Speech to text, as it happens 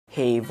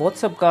Hey,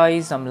 what's up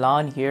guys, I'm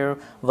Lan here.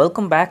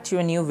 Welcome back to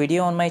a new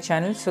video on my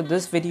channel. So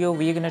this video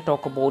we're going to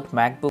talk about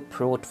MacBook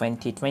Pro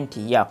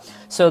 2020.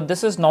 So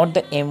this is not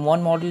the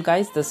M1 model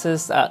guys, this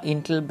is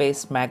Intel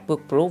based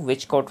MacBook Pro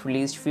which got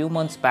released few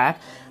months back.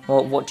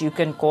 What you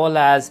can call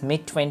as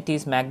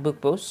mid-20s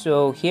MacBook Pro.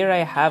 So here I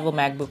have a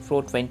MacBook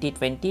Pro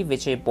 2020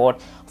 which I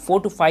bought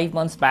 4 to 5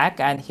 months back,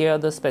 and here are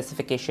the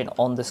specification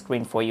on the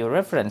screen for your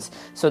reference.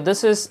 So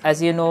this is,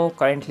 as you know,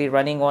 currently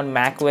running on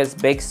macOS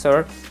Big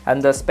Sur, and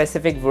the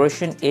specific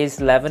version is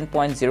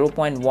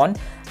 11.0.1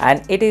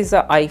 and it is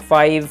a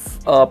i5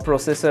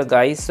 processor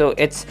guys. So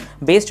it's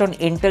based on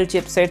Intel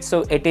chipset,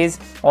 so it is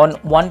on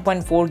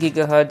 1.4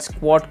 gigahertz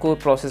quad core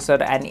processor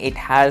and it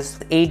has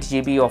 8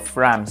 GB of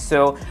RAM.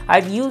 So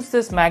I've used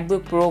this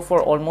MacBook Pro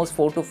for almost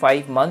 4 to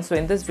 5 months. So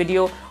in this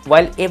video,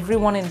 while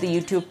everyone in the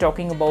YouTube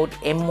talking about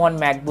M1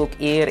 MacBook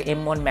Air,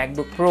 M1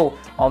 MacBook Pro,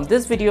 on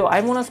this video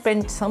I want to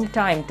spend some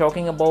time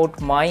talking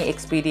about my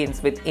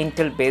experience with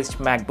Intel based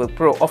MacBook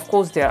Pro. Of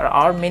course there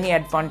are many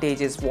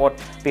advantages what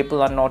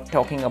people are not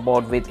talking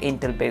about with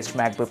Intel based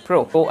MacBook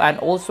Pro. And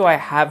also I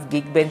have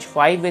GeekBench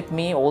 5 with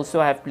me.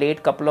 Also I have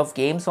played couple of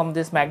games on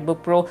this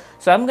MacBook Pro,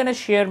 so I'm gonna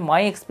share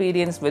my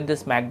experience with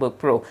this MacBook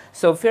Pro.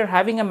 So if you're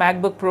having a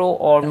MacBook Pro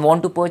or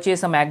want to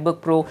purchase a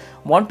MacBook Pro,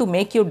 want to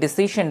make your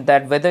decision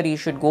that whether you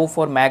should go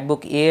for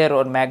MacBook Air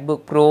or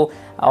MacBook Pro,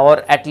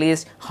 or at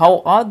least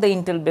how are the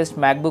Intel based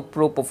MacBook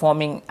Pro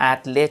performing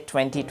at late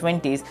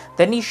 2020s,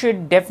 then you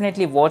should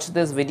definitely watch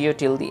this video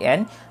till the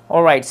end.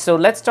 Alright, so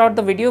let's start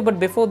the video, but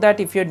before that,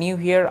 if you're new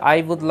here,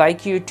 I would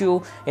like you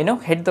to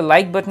hit the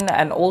like button,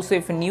 and also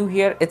if you're new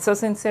here, it's a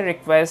sincere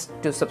request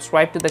to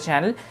subscribe to the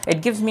channel.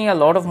 It gives me a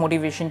lot of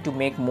motivation to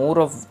make more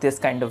of this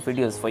kind of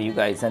videos for you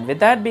guys. And with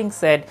that being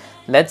said,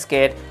 let's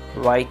get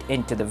right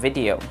into the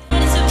video.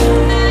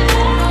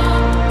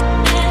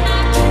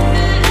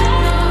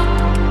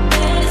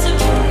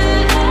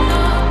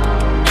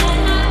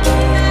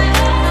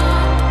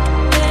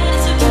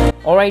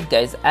 Alright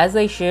guys, as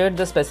I shared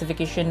the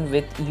specification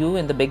with you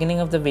in the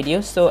beginning of the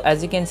video, so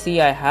as you can see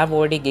I have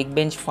already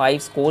GeekBench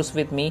 5 scores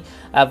with me.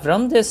 I've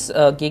run this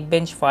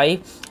GeekBench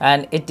 5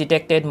 and it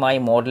detected my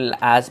model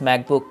as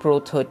MacBook Pro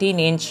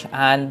 13-inch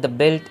and the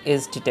build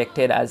is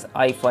detected as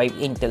i5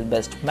 Intel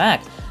based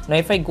Mac. Now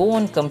if I go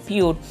on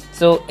compute,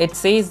 so it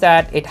says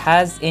that it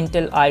has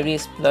Intel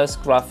Iris Plus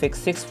graphics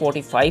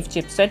 645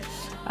 chipset,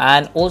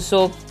 and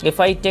also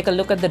if I take a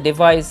look at the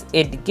device,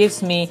 it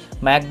gives me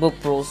MacBook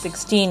Pro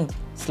 16/3.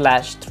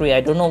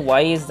 I don't know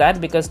why is that,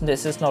 because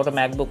this is not a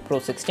MacBook Pro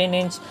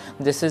 16-inch,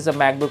 this is a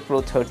MacBook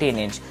Pro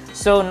 13-inch.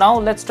 So now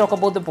let's talk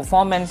about the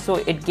performance. So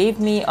it gave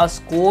me a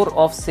score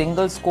of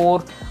single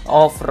score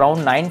of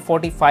around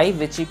 945,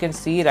 which you can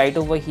see right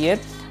over here,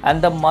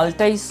 and the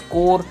multi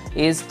score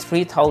is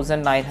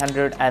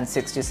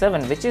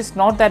 3967, which is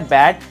not that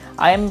bad.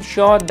 I am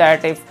sure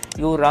that if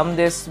you run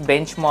this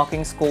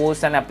benchmarking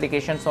scores and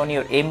applications on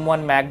your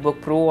M1 MacBook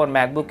Pro or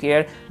MacBook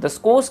Air, the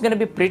score is going to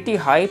be pretty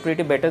high,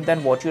 pretty better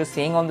than what you're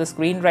seeing on the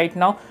screen right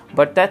now.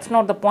 But that's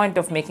not the point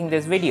of making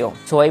this video.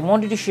 So I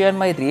wanted to share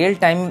my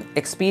real-time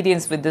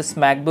experience with this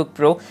MacBook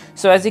Pro.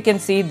 So as you can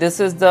see, this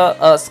is the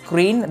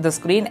screen. The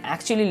screen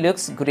actually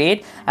looks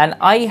great, and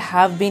I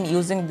have been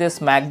using this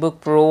MacBook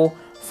Pro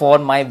for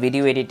my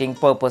video editing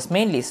purpose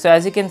mainly. So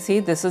as you can see,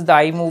 this is the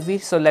iMovie.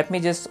 So let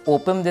me just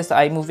open this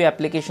iMovie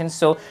application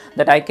so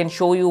that I can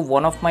show you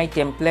one of my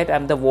template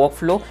and the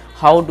workflow.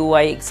 How do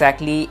I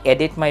exactly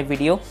edit my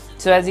video?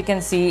 So as you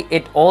can see,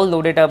 it all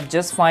loaded up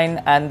just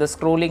fine, and the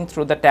scrolling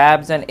through the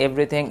tabs and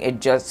everything, it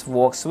just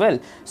works well.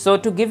 So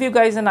to give you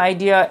guys an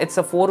idea, it's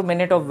a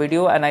 4-minute of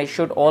video and I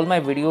shoot all my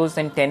videos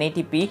in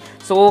 1080p.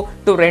 So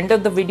to render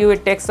the video,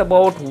 it takes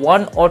about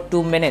 1 or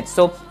 2 minutes.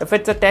 So if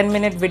it's a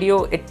 10-minute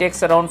video, it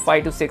takes around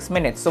 5 to 6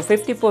 minutes. So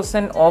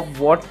 50%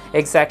 of what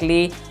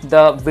exactly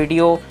the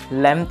video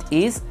length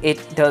is,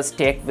 it does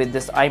take with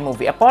this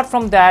iMovie. Apart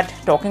from that,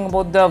 talking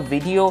about the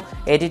video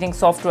editing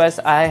softwares,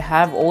 I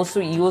have also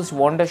used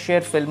Wondershare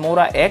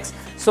Filmora X.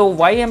 So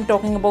why I'm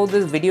talking about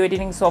this video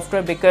editing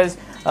software, because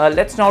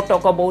let's not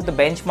talk about the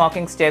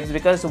benchmarking steps,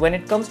 because when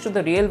it comes to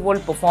the real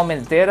world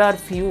performance, there are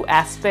few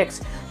aspects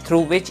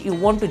through which you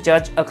want to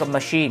judge a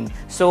machine.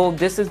 So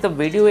this is the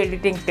video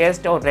editing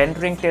test or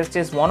rendering test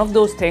is one of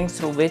those things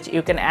through which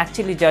you can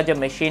actually judge a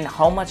machine,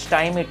 how much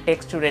time it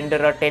takes to render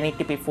a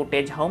 1080p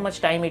footage, how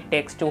much time it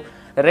takes to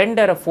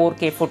render a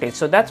 4K footage.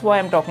 So that's why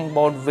I'm talking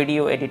about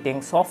video editing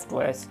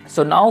softwares.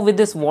 So now with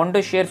this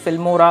Wondershare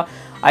Filmora,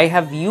 I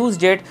have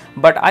used it,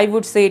 but I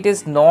would say it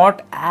is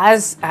not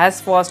as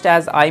fast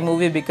as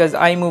iMovie, because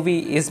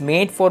iMovie is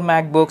made for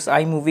MacBooks,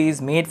 iMovie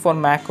is made for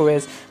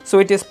macOS, so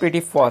it is pretty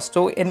fast.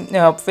 So in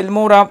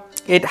Filmora,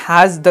 it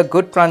has the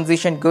good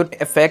transition, good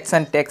effects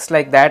and text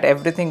like that,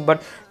 everything,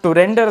 but to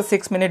render a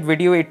 6-minute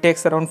video, it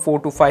takes around 4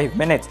 to 5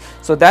 minutes.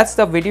 So that's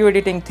the video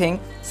editing thing.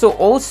 So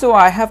also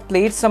I have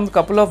played some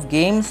couple of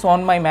games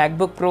on my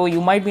MacBook Pro.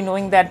 You might be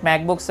knowing that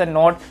MacBooks are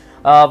not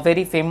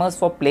very famous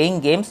for playing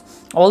games,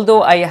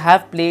 although I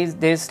have played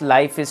this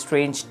Life is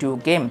Strange 2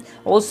 game.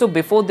 Also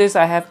before this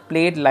I have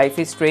played Life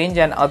is Strange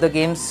and other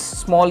games,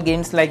 small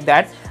games like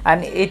that,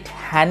 and it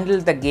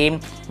handled the game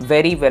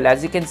very well.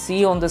 As you can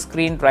see on the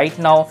screen right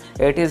now,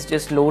 it is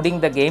just loading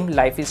the game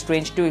Life is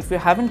Strange 2. If you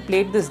haven't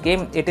played this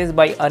game, it is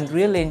by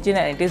Unreal Engine,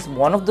 and it is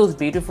one of those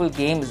beautiful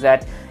games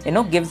that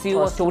gives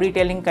you a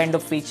storytelling kind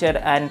of feature,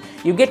 and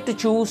you get to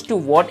choose to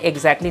what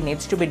exactly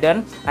needs to be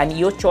done, and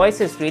your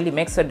choices really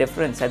makes a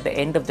difference at the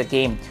end of the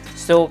game.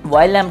 So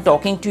while I'm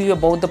talking to you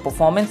about the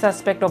performance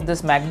aspect of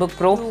this MacBook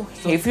Pro,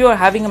 if you are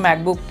having a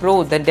MacBook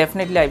Pro, then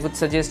definitely I would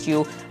suggest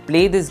you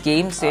play these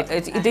games.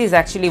 It is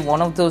actually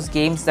one of those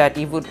games that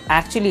you would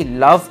actually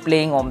love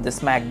playing on this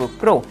MacBook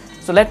Pro.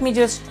 So let me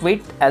just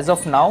quit as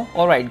of now.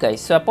 Alright guys,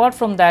 so apart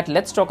from that,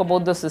 let's talk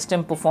about the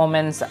system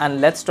performance,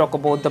 and let's talk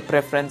about the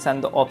preference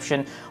and the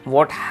option,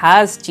 what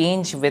has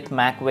changed with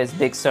macOS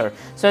Big Sur.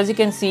 So as you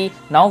can see,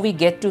 now we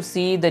get to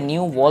see the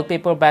new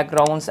wallpaper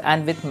backgrounds,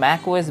 and with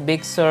macOS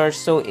Big Sur,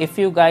 so if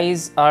you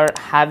guys are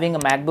having a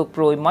MacBook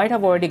Pro, you might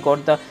have already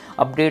got the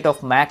update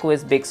of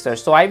macOS Big Sur.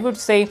 So I would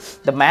say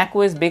the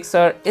macOS Big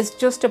Sur is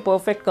just a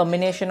perfect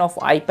combination of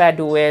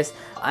iPadOS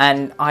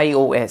and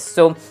iOS.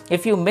 So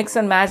if you mix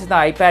and match the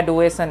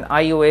iPadOS and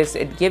iOS,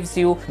 it gives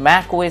you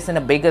macOS in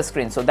a bigger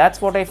screen. So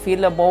that's what I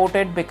feel about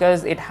it,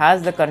 because it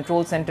has the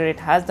control center, it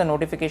has the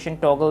notification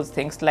toggles,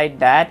 things like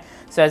that.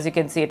 So as you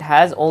can see, it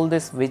has all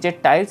this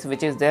widget tiles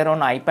which is there on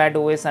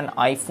iPadOS and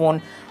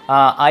iPhone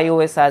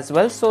iOS as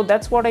well. So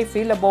that's what I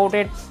feel about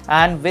it.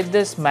 And with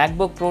this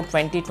MacBook Pro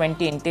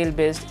 2020 Intel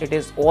based, it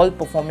is all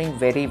performing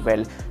very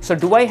well. So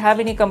do I have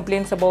any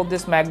complaints about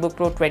this MacBook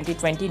Pro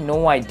 2020?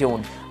 No, I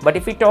don't. But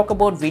if we talk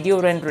about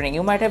video rendering,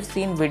 you might have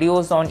seen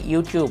videos on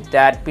YouTube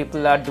that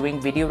people are doing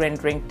video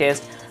rendering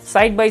tests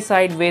side by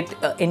side with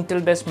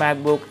Intel based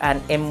MacBook and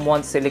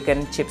M1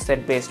 Silicon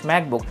chipset based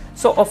MacBook.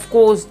 So of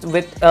course,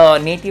 with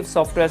native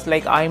softwares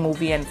like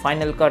iMovie and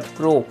Final Cut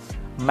Pro,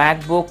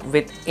 MacBook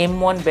with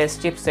M1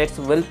 based chipsets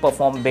will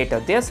perform better.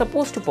 They are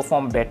supposed to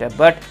perform better,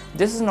 but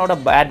this is not a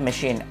bad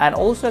machine. And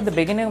also at the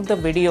beginning of the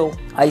video,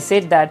 I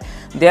said that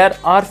there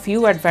are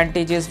few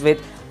advantages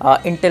with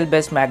Intel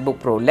based MacBook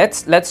Pro.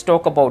 Let's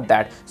talk about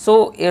that.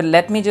 So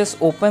let me just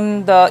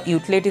open the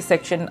utility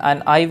section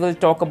and I will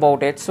talk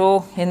about it.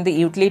 So in the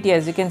utility,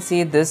 as you can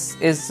see, this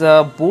is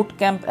Boot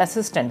Camp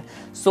Assistant.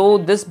 So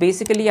this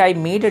basically, I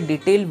made a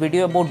detailed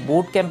video about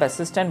Boot Camp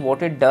Assistant,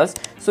 what it does.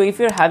 So if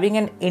you're having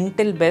an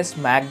Intel based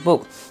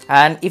MacBook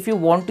and if you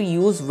want to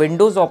use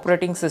Windows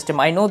operating system,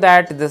 I know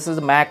that this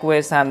is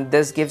macOS and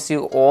this gives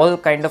you all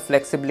kind of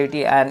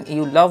flexibility, and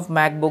you love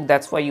MacBook,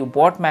 that's why you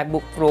bought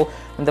MacBook Pro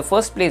in the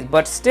first place.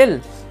 But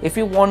still, if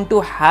you want to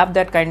have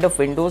that kind of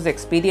Windows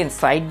experience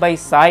side by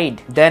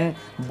side, then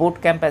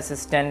Boot Camp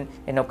Assistant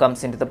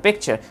comes into the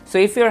picture. So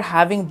if you're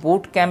having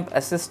Boot Camp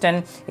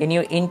Assistant in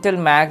your Intel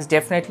Macs,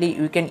 definitely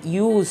you can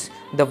use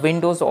the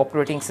Windows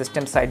operating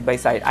system side by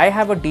side. I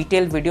have a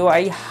detailed video.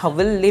 I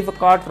will leave a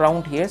card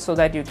around here so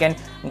that you can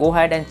go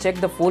ahead and check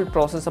the full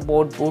process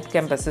about Boot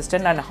Camp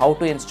Assistant and how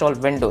to install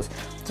Windows.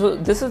 So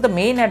this is the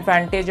main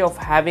advantage of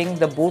having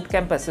the Boot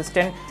Camp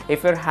Assistant.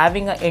 If you're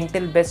having an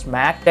Intel based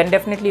Mac, then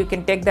definitely you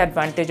can take the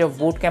advantage of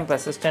Boot Camp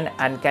Assistant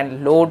and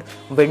can load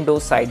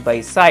Windows side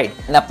by side.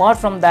 And apart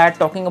from that,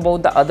 talking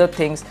about the other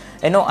things,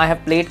 I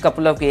have played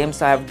couple of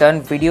games, I have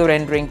done video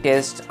rendering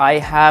tests, I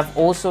have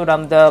also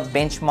run the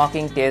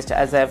benchmarking test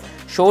as I've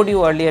showed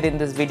you earlier in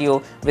this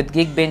video with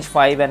GeekBench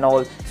 5 and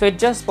all. So it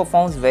just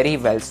performs very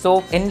well.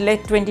 So in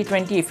late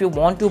 2020, if you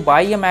want to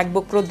buy a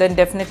MacBook Pro, then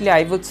definitely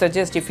I would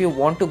suggest, if you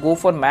want to go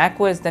for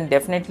macOS, then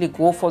definitely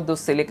go for those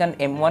Silicon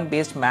M1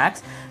 based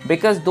Macs,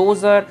 because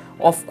those are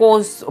of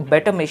course a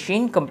better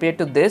machine compared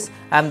to this,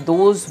 and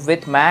those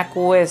with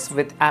macOS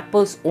with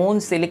Apple's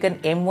own Silicon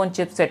M1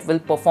 chipset will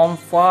perform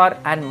far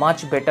and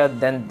much better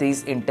than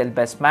these Intel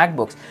based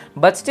MacBooks.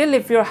 But still,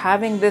 if you're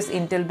having this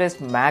Intel based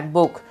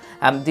MacBook,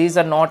 these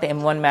are not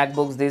M1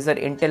 MacBooks, these are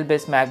Intel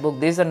based MacBook,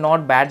 these are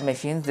not bad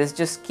machines. This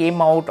just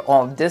came out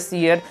of this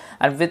year,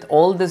 and with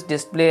all this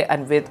display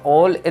and with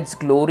all its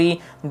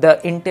glory, the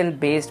Intel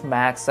based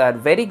Macs are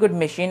very good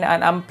machine,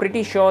 and I'm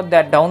pretty sure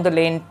that down the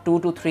lane 2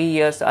 to 3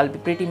 years I'll be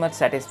pretty much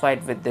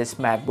satisfied with this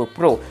MacBook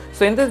Pro.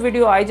 So in this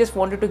video, I just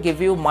wanted to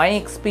give you my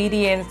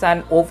experience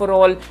and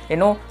overall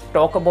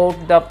talk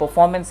about the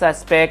performance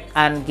aspect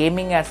and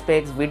gaming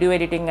aspects, video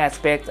editing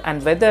aspects,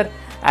 and whether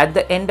at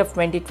the end of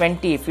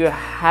 2020, if you're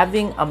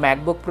having a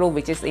MacBook Pro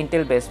which is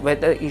Intel based,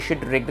 whether you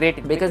should regret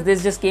it, because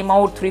this just came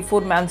out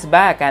 3-4 months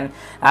back, and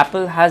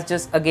Apple has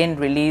just again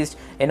released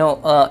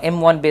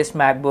M1 based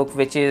MacBook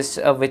which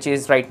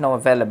is right now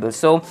available.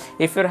 So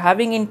if you're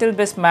having Intel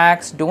based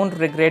Macs, don't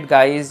regret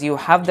guys, you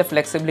have the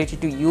flexibility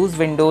to use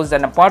Windows.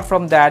 And apart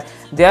from that,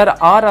 there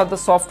are other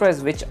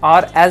softwares which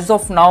are as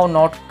of now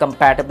not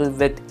compatible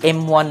with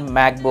M1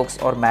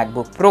 MacBooks or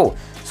MacBook Pro.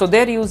 So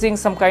they're using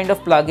some kind of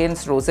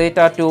plugins,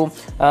 Rosetta, to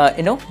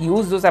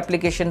use those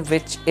applications,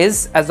 which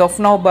is as of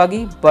now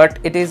buggy, but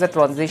it is a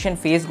transition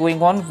phase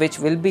going on which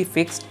will be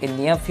fixed in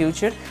near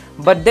future.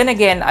 But then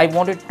again, I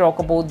wanted to talk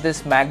about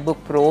this MacBook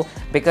Pro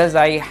because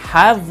I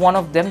have one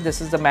of them.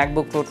 This is the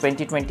MacBook Pro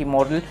 2020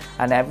 model,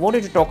 and I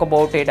wanted to talk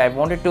about it. I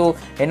wanted to,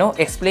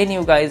 explain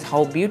you guys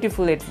how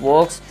beautiful it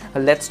works.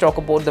 Let's talk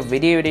about the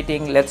video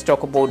editing, let's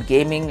talk about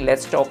gaming,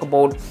 let's talk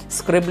about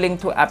scribbling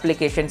through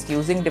applications,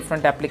 using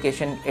different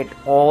applications. It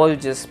all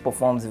just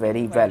performs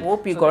very well. I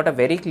hope you got a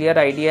very clear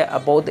idea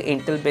about the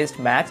Intel based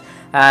Macs,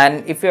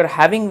 and if you're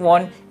having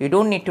one, you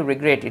don't need to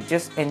regret it.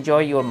 Just enjoy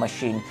your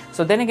machine.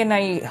 So then again,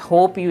 I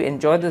hope you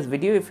enjoyed this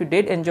video. If you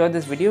did enjoy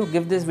this video,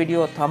 give this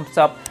video a thumbs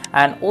up,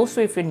 and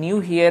also if you're new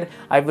here,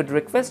 I would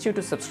request you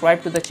to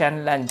subscribe to the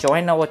channel and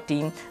join our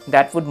team.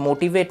 That would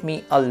motivate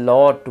me a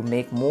lot to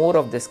make more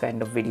of this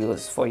kind of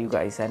videos for you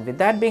guys. And with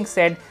that being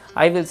said,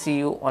 I will see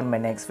you on my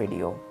next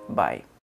video. Bye.